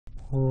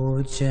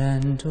O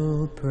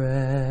gentle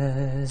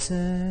presence,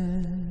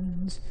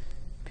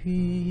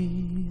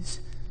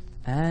 peace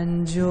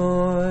and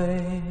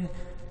joy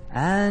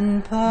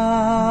and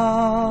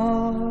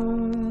power,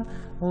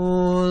 O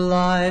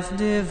life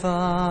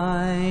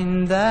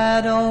divine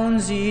that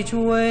owns each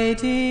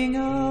waiting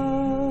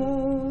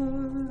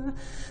hour,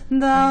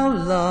 thou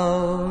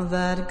love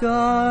that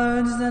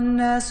guards the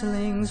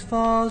nestling's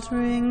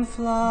faltering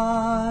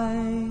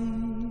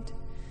flight,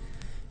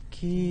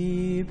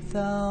 keep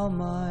thou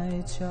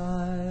my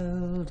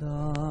child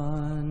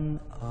on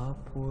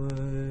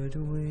upward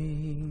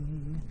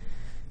wing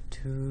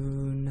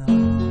tonight.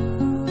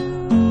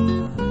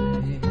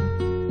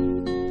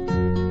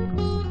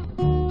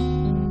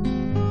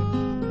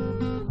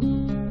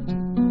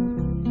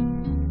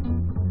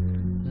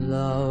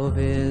 Love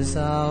is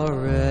our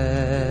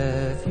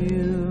refuge,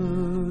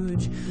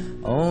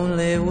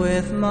 only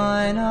with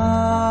mine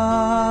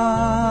eye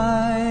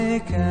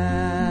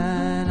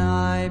can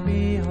I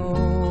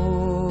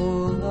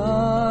behold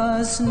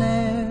the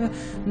snare,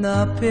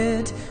 the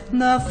pit,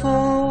 the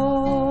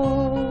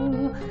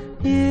foe.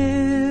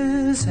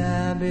 His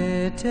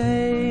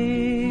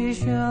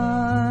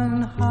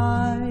habitation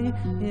high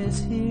is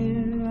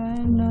here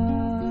and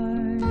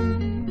nigh.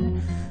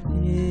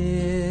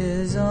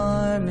 His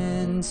arm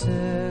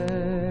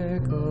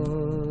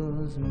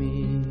encircles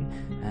me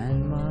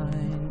and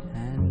mine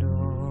and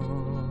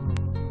all.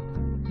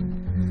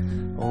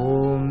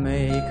 Oh,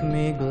 make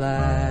me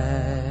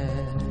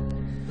glad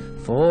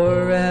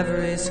for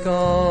every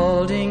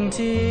scalding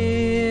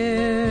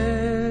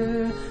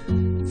tear,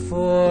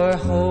 for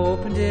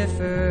hope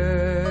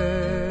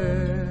deferred,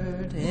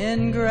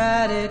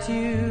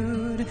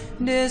 ingratitude,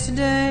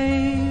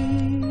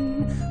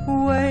 disdain,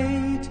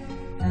 wait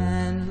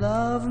and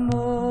love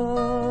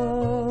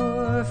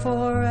more,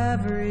 for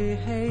every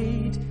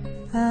hate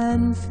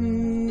and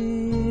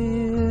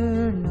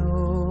fear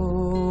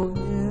no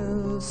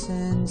ill,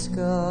 since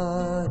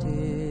God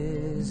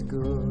is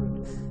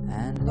good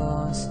and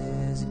loss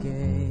is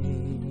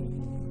gain.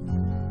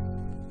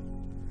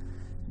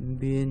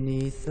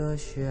 Beneath the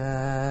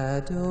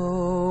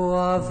shadow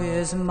of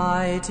his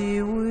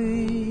mighty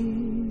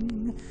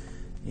wing,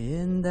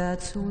 in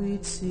that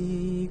sweet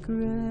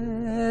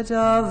secret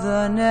of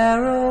the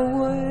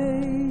narrow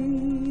way,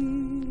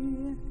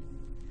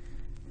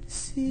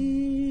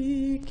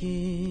 seeking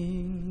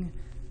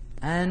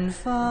and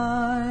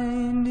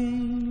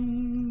finding,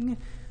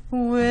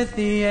 with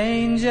the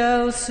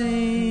angels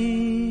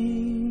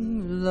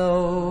sing,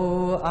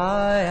 lo,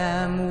 I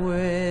am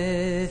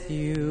with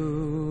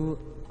you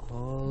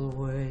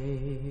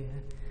always.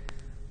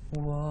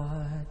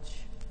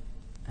 Watch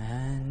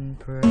and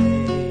pray.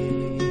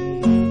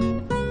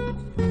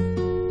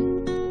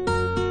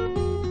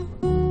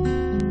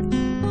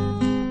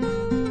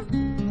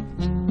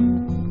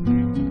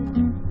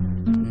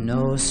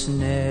 No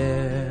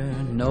snare,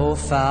 no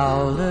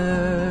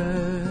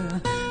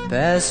fowler,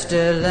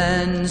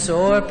 pestilence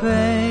or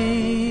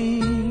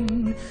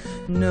pain,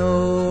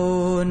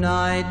 no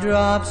night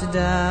drops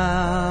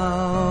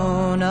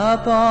down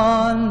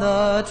upon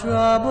the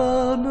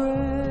troubled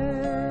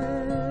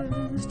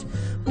breast,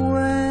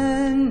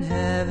 when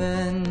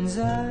heaven's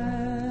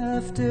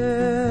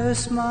after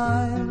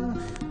smile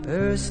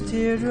earth's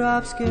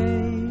teardrops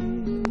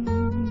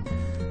gain,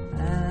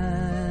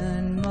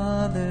 and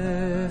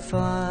mother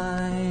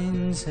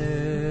finds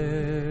her